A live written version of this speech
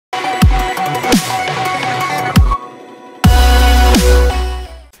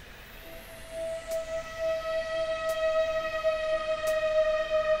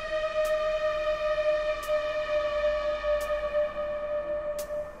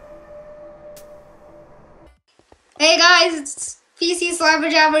Hey guys, it's PC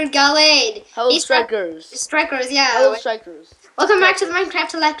Slabberjabber Gallade. Hello, Hey, Strikers. Strikers, yeah. Hello, Strikers. Welcome back to the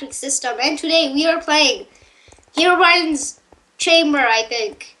Minecraft Electric System, and today we are playing Herobrine's Chamber, I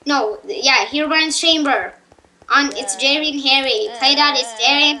think. No, yeah, Herobrine's Chamber. It's Jerry and Harry. Played out it's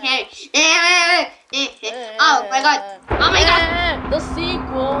Jerry and Harry. Oh my god. Oh my god. The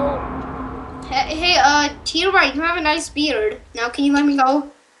sequel. Hey, Herobrine, you have a nice beard. Now can you let me go?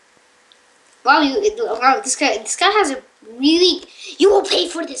 Wow, this guy has a really. You will pay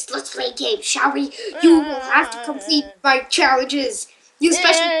for this. Let's play game, shall we? You will have to complete my challenges. You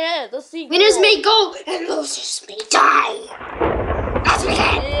special winners may go and losers may die. Let's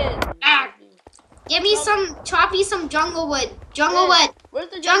begin. Give me some jungle wood. Jungle wood.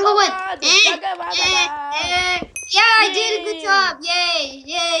 Where's the jungle wood? Yeah, I Yay. did a good job.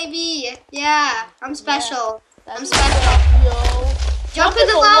 Yay, me. Yeah, I'm special. I'm special. Yo. Jump in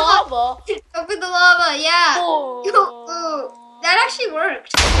the lava. Jump in the lava, yeah. Oh. That actually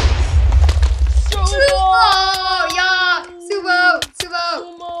worked. Sumo. Yeah. Sumo.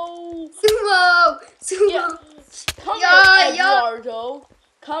 Yeah. Come here, Eduardo.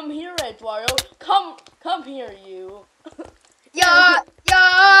 Come here, Eduardo. Come here, you. Yeah.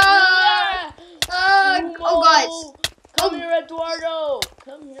 Oh god. Come here, Eduardo.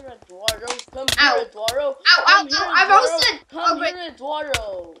 Come here, Eduardo. Come Ow. here, Eduardo. Ow. I'm roasted. Come here,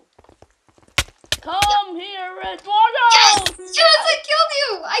 Eduardo. Come here, Eduardo. Yes, I killed you.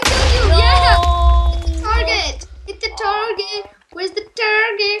 No. Yeah. Target. Hit the target. Where's the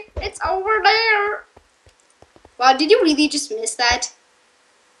target? It's over there. Wow, did you really just miss that?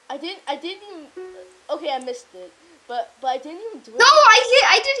 I didn't even. Okay, I missed it, but I didn't even do it. No,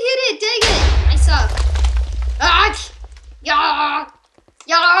 I did hit it. Dang it. I suck. Yeah.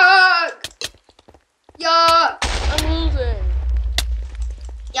 I'm losing.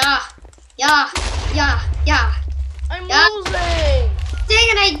 Yeah. I'm losing. Dang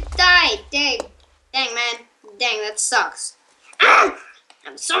it, I died. Dang, man. Dang, that sucks. I'm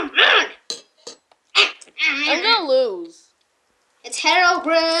so mad. I'm gonna lose. It's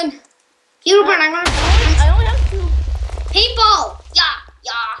Herobrine. Herobrine, I'm gonna. I only have 2. Paintball. Yeah.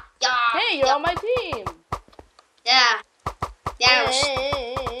 Hey, you're on my team. Yeah.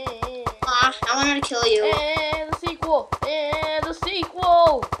 Hey, I wanted to kill you. the sequel. The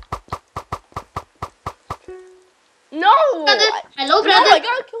sequel. No. Hello, No, brother. I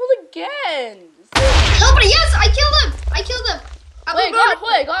got killed again. Hello, brother. Yes, I killed him. Wait, got a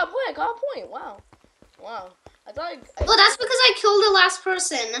point. Wow. I thought. Well, that's because I killed the last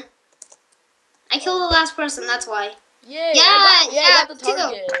person. That's why. Yeah. Yeah, I got the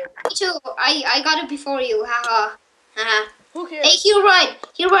target. Me too. I got it before you. Haha. Who cares? Hey,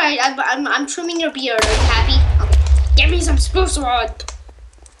 Herobrine. I'm trimming your beard. Are you happy? Okay. Give me some spruce wood.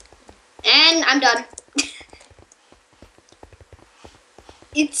 And I'm done.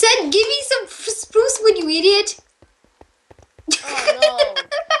 It said, "Give me some spruce wood, you idiot." Oh no.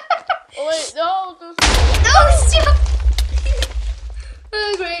 Oh wait, no. No, stop.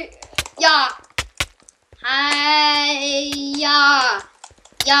 Oh, great. Yeah. Hi. Yeah.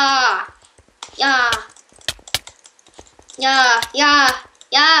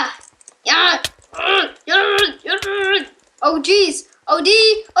 Oh jeez. Oh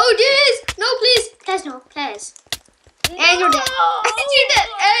jeez. No, please. No, please. And you're dead.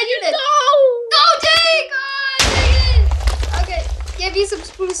 And you're dead. No, dang it. Okay, give you some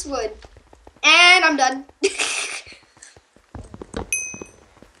spruce wood. And I'm done.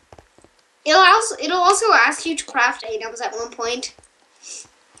 It'll also ask you to craft items at one point.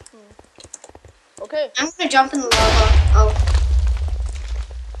 Okay. I'm gonna jump in the lava. Oh.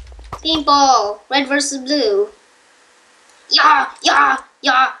 Paintball. Red versus blue. Yeah.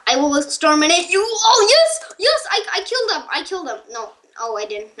 I will exterminate you. Oh, yes. I killed him. No. Oh, I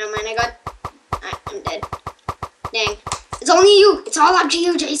didn't. Never mind. I'm dead. Dang. It's only you. It's all up to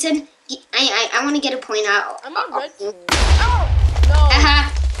you, Jason. I want to get a point out. I'm on red team. Oh, no.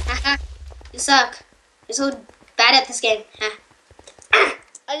 Haha. You suck. You're so bad at this game. I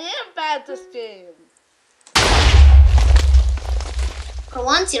am bad at this game. For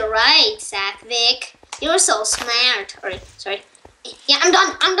once, you're right, Sackvic. You're so smart. Sorry. Yeah, I'm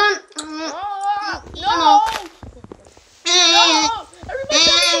done. No.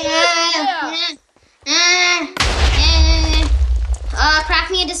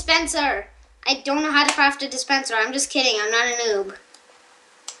 Craft me a dispenser. I don't know how to craft a dispenser. I'm just kidding. I'm not a noob.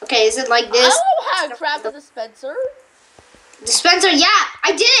 Okay, is it like this? I don't know how to craft a dispenser. Dispenser, yeah,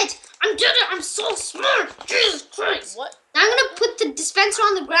 I did it. I'm so smart. Jesus Christ. What? Now I'm gonna put the dispenser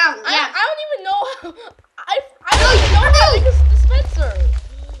on the ground. Yeah. I don't even know how. I don't even know how to make a dispenser.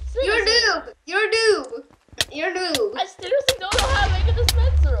 You're a noob. You're a noob.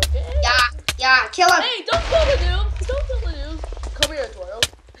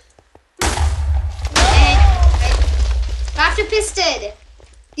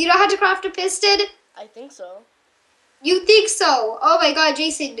 Do you know how to craft a piston? I think so. You think so? Oh my god,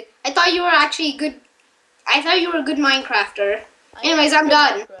 Jason. I thought you were actually good. I thought you were a good Minecrafter. Anyways, I'm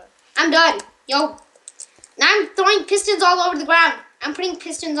done. I'm done. Yo. Now I'm throwing pistons all over the ground. I'm putting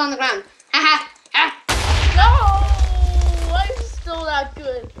pistons on the ground. Haha. Ha. No! I'm still not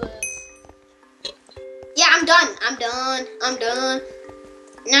good at this. Yeah, I'm done. I'm done. I'm done.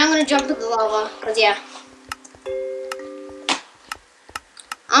 Now I'm gonna jump to the lava. Cause yeah.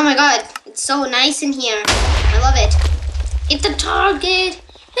 Oh my god. It's so nice in here. I love it. Hit the target.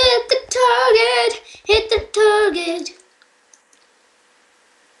 Hit the target. Hit the target.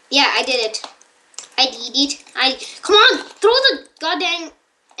 Yeah, I did it. I did it. Come on, throw the goddamn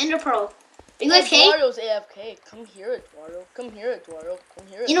ender pearl. Are you AFK? Eduardo's AFK. Come here, Eduardo. Come here, Eduardo. Come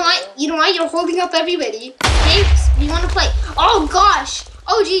here. You know what? You know what? You're holding up everybody. Okay, we want to play. Oh gosh.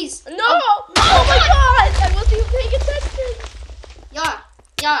 Oh jeez. No! Oh my god! I wasn't even paying attention. Yeah.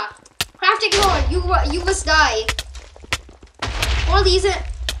 Crafting Lord, you must die. Or these it.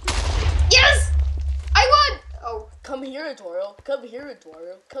 Yes! I won! Oh. Come here, Eduardo. Come here,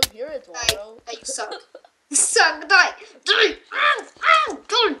 Eduardo. Come here, Eduardo. Die. You suck. You suck. Die. Die.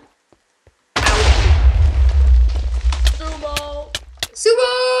 Die. Sumo.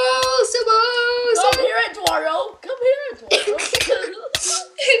 Sumo. Come here, Eduardo. Come here, Eduardo.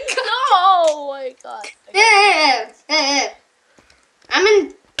 No! Oh my god. Yeah. I'm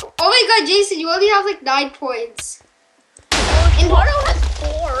in. Oh my god, Jason, you only have like 9 points. Eduardo has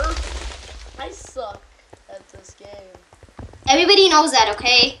 4. I suck at this game. Everybody knows that,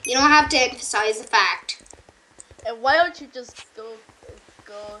 okay? You don't have to emphasize the fact. And why don't you just go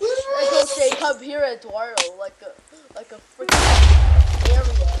say come here, Eduardo, like a freaking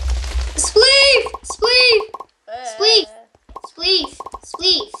area. Spleef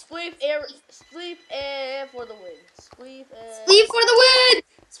for the win.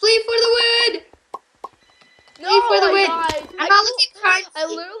 Spleef for the win. No, for the win. I'm not looking kind. I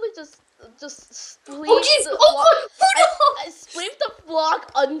literally just spleefed Oh jeez! Oh god! I spleefed the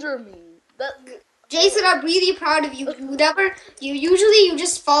block under me. Jason, I'm really proud of you. You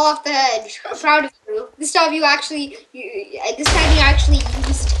just fall off the edge. I'm proud of you. This time you actually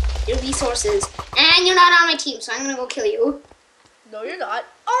used your resources, and you're not on my team, so I'm gonna go kill you. No, you're not.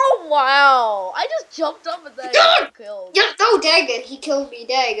 Oh wow! I just jumped up and then I got killed. Yeah, no, dag it. He killed me,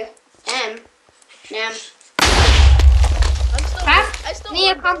 dag. Damn. I still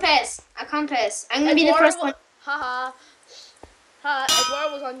need a compass. A compass. I'm gonna be the first one. Haha.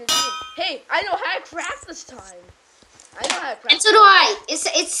 Eduardo was on your team. Hey, I know how to craft this time. And so do I. It's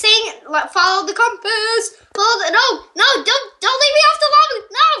saying follow the compass. No, don't leave me off the lava.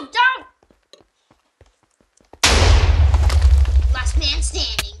 No, don't. Last man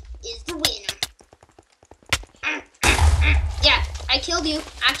standing is the winner. Yeah, I killed you.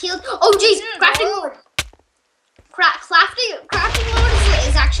 Oh jeez, crafting lord. Crafting lord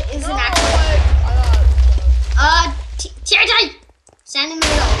is an actual. TRJ, stand in the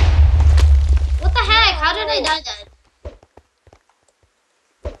middle. What the heck? How did I die that?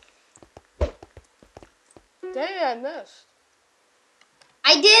 Dang, I missed.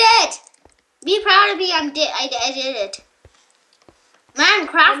 I did it. Be proud of me. I did it. Man,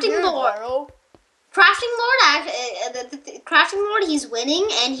 crafting lord. Crafting lord. He's winning,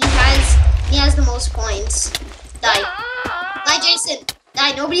 and he has the most points. Die, Jason.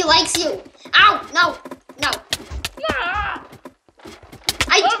 Die. Nobody likes you. Ow! No.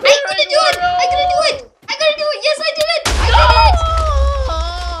 I'm gonna do it. Yes, I did it.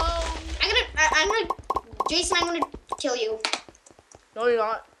 I'm gonna. Jason, I'm gonna kill you. No, you're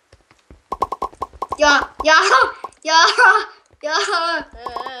not. Yeah.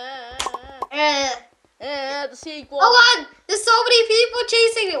 The sequel. Oh god, there's so many people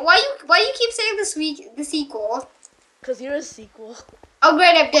chasing me. Why you keep saying the sequel? Cause you're a sequel. Oh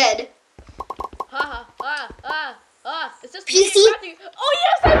great, I'm dead. It's just PC. Oh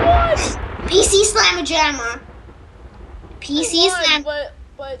yes, I won. PC Slammer Jammer. PC Slam. But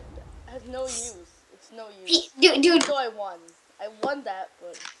has no use. It's no use. Dude. So I won. I won that,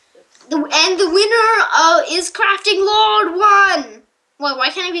 but. The winner is Crafting Lord 1. Well, why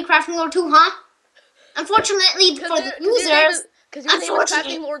can't I be Crafting Lord 2, huh? Unfortunately for the losers. Because your name is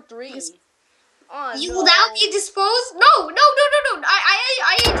Crafting Lord 3. Oh, you will now be disposed. No. I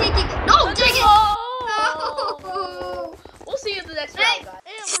ain't taking it. No, take it. No. We'll see you in the next round, guys.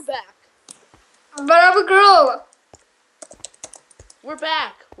 And we're back. But I'm a girl. We're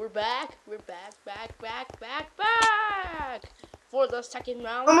back. Back. For the second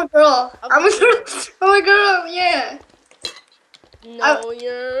round. I'm a girl. Yeah. No,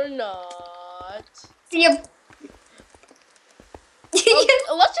 you're not. Yep.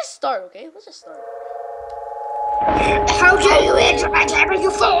 let's just start, okay? Let's just start. How dare you enter my chamber,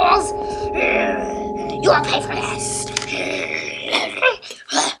 you fools! You will pay for this.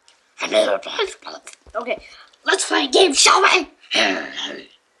 Okay, let's play a game, shall we?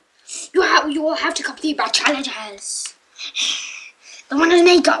 You will have to complete my challenges. The winners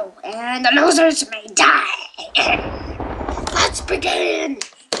may go, and the losers may die. Let's begin.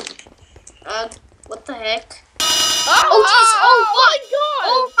 What the heck? Oh jeez!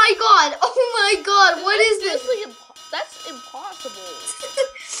 Oh my god! What is this? That's impossible.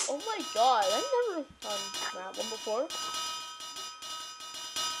 Oh my god! I've never done that one before.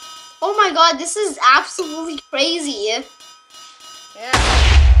 Oh my god! This is absolutely crazy. Yeah.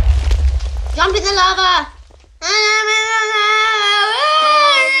 Jump in the lava.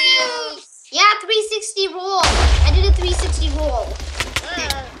 Yeah, 360 roll. I did a 360 roll.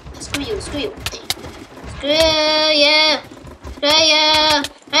 Screw you. Screw you. No,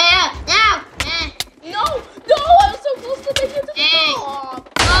 I was so close to making it to the top.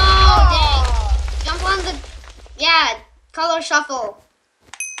 Oh, dang. Jump on the, color shuffle.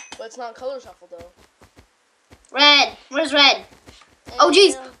 But it's not color shuffle though. Red. Where's red? Oh,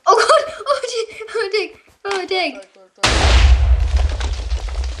 jeez. Oh, God. Oh, dang. Oh, dang.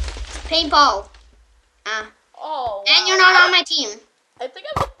 Paintball. Oh. And you're not on my team. I think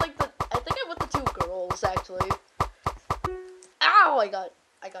I'm with the two girls actually. Ow! I got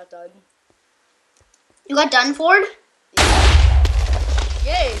done. You got done, Ford?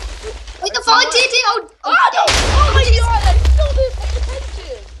 Yay! Wait, the falling TNT! No! Oh my god! I still didn't pay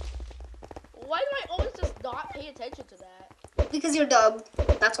attention. Why do I always just not pay attention to that? Because you're dumb.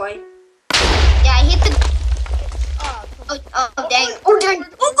 That's why. Yeah, I hit the. Oh dang! Oh dang!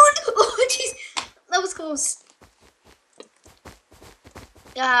 Oh god! Oh jeez! That was close.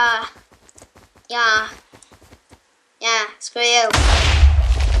 Yeah. Screw you.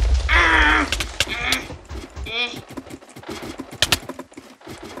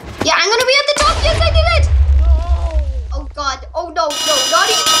 Yeah, I'm gonna be at the top. Yes, I did it. No. Oh god. Oh no, not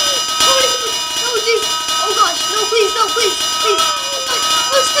even. No, jeez. Oh gosh. No, please. Oh,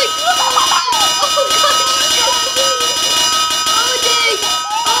 stick. Oh god.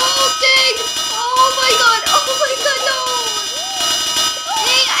 Oh dang. Oh my god. No.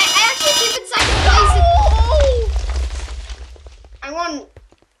 Hey, I actually came in second place.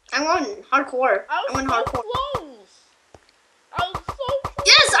 I won hardcore. I won hardcore. Close. I was so close.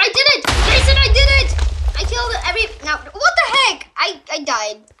 Yes, I did it. Jason, I did it. I killed every. Now, what the heck? I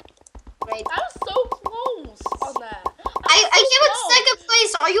died. Right. I was so close on that. I came in second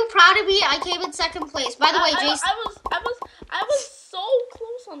place. Are you proud of me? I came in second place. By the way, Jason. I was so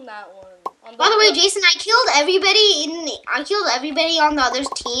close on that one. By the way, Jason, I killed everybody on the other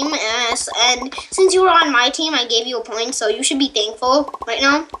team, and since you were on my team, I gave you a point, so you should be thankful right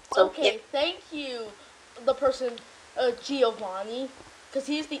now. So, okay, thank you, the person, Giovanni, because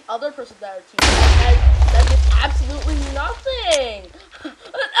he's the other person that our team that did absolutely nothing.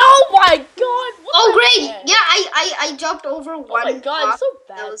 Oh my god! Oh great! Heck? Yeah, I jumped over one. Oh my god, I'm so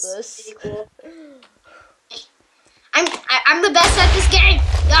bad at this. Pretty cool. I'm the best at this game.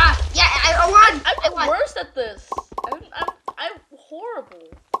 Yeah, I won. I'm the worst at this. I'm horrible.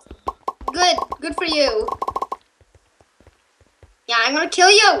 Good for you. Yeah, I'm gonna kill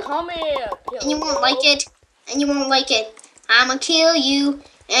you. Come here. And you won't like it. I'm gonna kill you,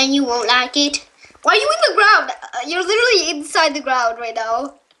 and you won't like it. Why are you in the ground? You're literally inside the ground right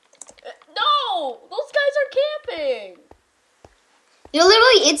now. No, those guys are camping. You're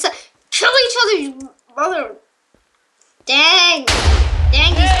literally inside. Kill each other's mother. Dang.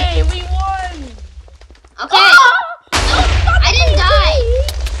 Hey, we won. Okay. Ah! I didn't die.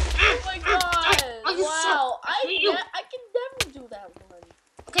 Oh my god. Oh, you wow. suck. I can never do that one.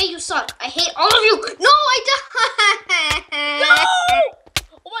 Okay, you suck. I hate all of you. No, I died. No!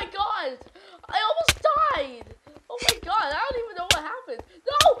 Oh my god. I almost died. Oh my god. I don't even know what happened.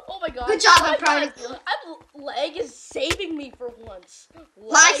 No! Oh my god. Good job. I'm proud of you. Lag is saving me for once.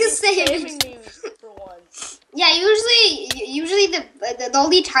 Lag is saving me for once. Yeah, usually the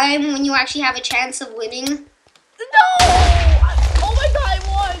only time when you actually have a chance of winning. No! Oh my god, I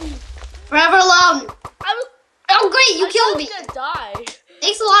won. Forever alone. Oh great, you killed me. I was gonna die.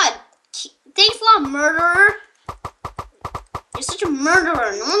 Thanks a lot. Thanks a lot, murderer. You're such a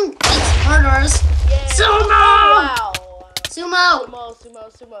murderer. No one likes murderers. Yeah. Sumo! Wow. Sumo.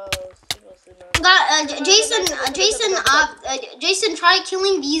 Jason, try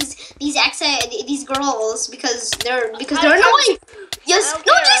killing these girls because they're annoying. Yes.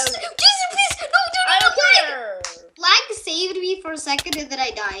 No, Jason, please. No, I don't care. Lag saved me for a second and then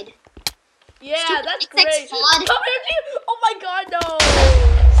I died. Yeah, Stupid that's insect great. squad. Come here, dude. Oh my god, no.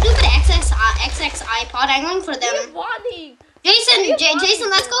 XX iPod. I'm going for them. Bonnie. Jason,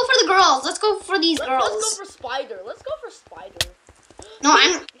 let's go for the girls. Let's go for these girls. Let's go for Spider. Let's go for Spider. No,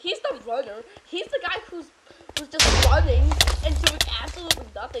 He's the runner. He's the guy who's just running and doing absolutely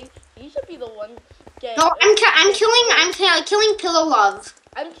nothing. He should be the one getting. No, I'm killing Pillow Love.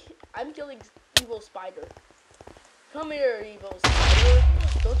 I'm killing Evil Spider. Come here, Evil Spider.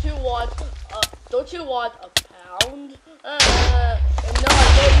 Don't you want a pound? And no, I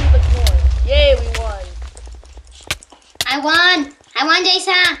don't need the coin. Yay, we won. I won,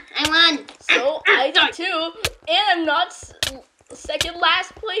 Jason. I won. So I did too, and I'm not second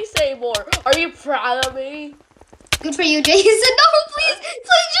last place anymore. Are you proud of me? Good for you, Jason. No, please,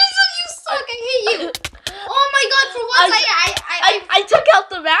 Jason, you suck. I hate you. Oh my God! For once, I took out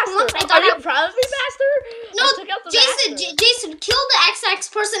the master. Are you proud of me, master? No, I took out the master. Jason, kill the XX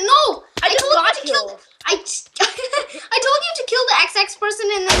person. No, I just told got you to killed. I told you to kill the XX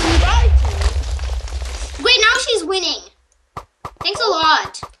person, and then you tried to. Wait, now she's winning. Thanks a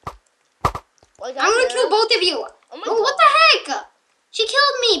lot. Like I'm gonna kill both of you. Oh, what the heck? She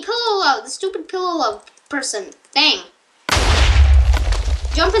killed me. Pillow Love, the stupid Pillow Love person. Dang.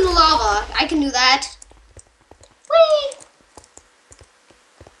 Jump in the lava. I can do that. Whee!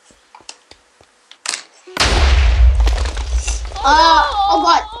 Oh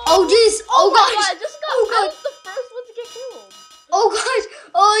God. Oh jeez. Oh gosh. I was the first one to get killed. Oh gosh.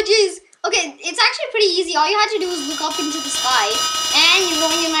 Oh jeez. Okay, it's actually pretty easy. All you have to do is look up into the sky, and you're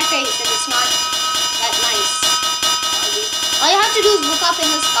going in my face, and it's not that nice. All you have to do is look up in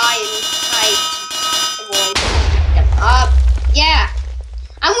the sky and try to avoid them. Yeah.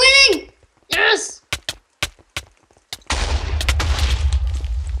 I'm winning! Yes!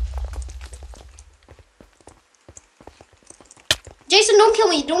 Jason, don't kill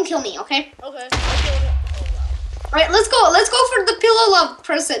me. Don't kill me, okay? Okay. Alright, let's go. Let's go for the Pillow Love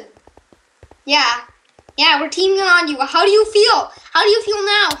person. Yeah. Yeah, we're teaming on you. How do you feel? How do you feel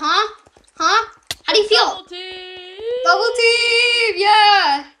now, huh? Huh? How do you feel? Double team! Double team!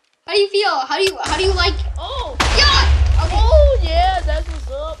 Yeah! How do you feel? How do you like? Oh! Yeah! Okay. Oh yeah, that's what's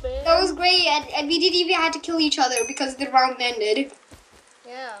up, man. That was great, and we didn't even have to kill each other because the round ended.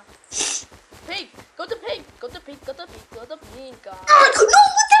 Yeah. Pig! Go to pig! Go to pig! Go to pig! Go to pig! No, what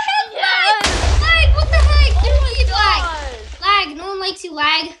the heck? Yes! Lag! What the heck? Oh my God! Lag! No one likes you,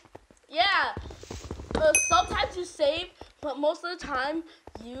 lag. Yeah. Sometimes you save, but most of the time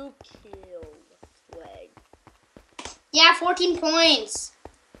you kill. Lag. Yeah, 14 points.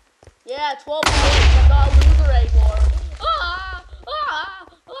 Yeah, 12 points. I'm not a loser anymore.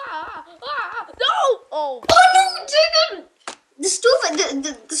 No! Oh. Oh no, Jacob! The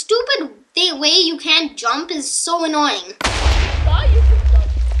stupid way you can't jump is so annoying. I thought you could jump.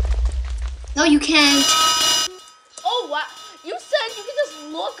 No, you can't. Oh wow! You said you could just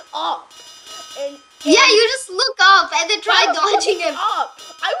look up. And yeah, you just look up and then try dodging him. I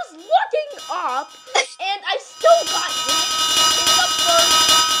was looking up, and I still got hit in the first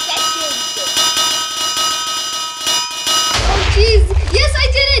second. Oh jeez! Yes, I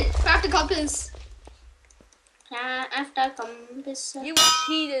did it. Craft a compass. Craft a compass. You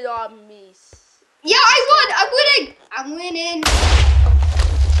cheated on me. Yeah, I won. I'm winning. I'm winning.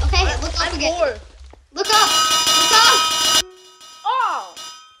 Okay, look up again. Fourth. Look up. Look up. Oh.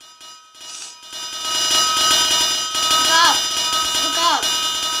 Look up.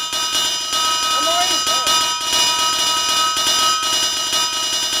 I'm already there.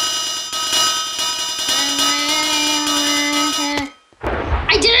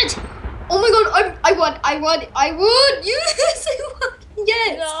 I did it! Oh my God! I won! I won! I won! Yes! I won!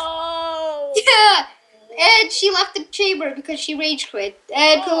 Yes! No! Yeah! And she left the chamber because she rage quit.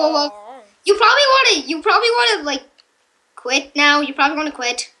 And you probably want to like quit now. You probably want to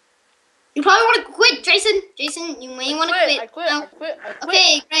quit. You probably want to quit, Jason. Jason, you may want to quit. I quit.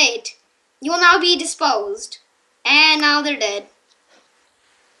 Okay, great. You will now be disposed. And now they're dead.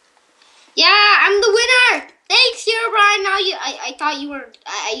 Yeah, I'm the winner. Thanks, Herobrine. Now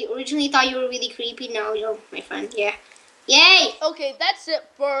I originally thought you were really creepy. Now you're my friend. Yeah. Yay. Okay, that's it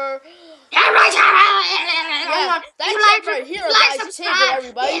for. Yeah, that's it for Herobrine's channel,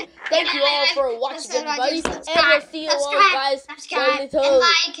 everybody. Yeah. Thank you all for watching, everybody. And we'll see you all, guys. Subscribe and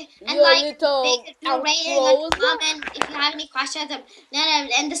like, make a rating and comment if you have any questions.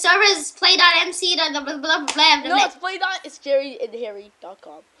 And the server is play.mc. No, it's play.it's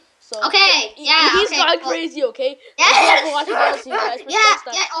jerryandharry.com. So, okay, yeah, he's okay, gone crazy, okay? Yeah, Thank you for watching. I'll see you guys for next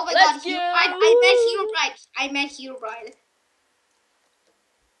time. Yeah, oh my Let's God, go. I met Herobrine.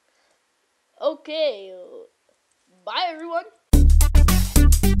 Okay, bye everyone.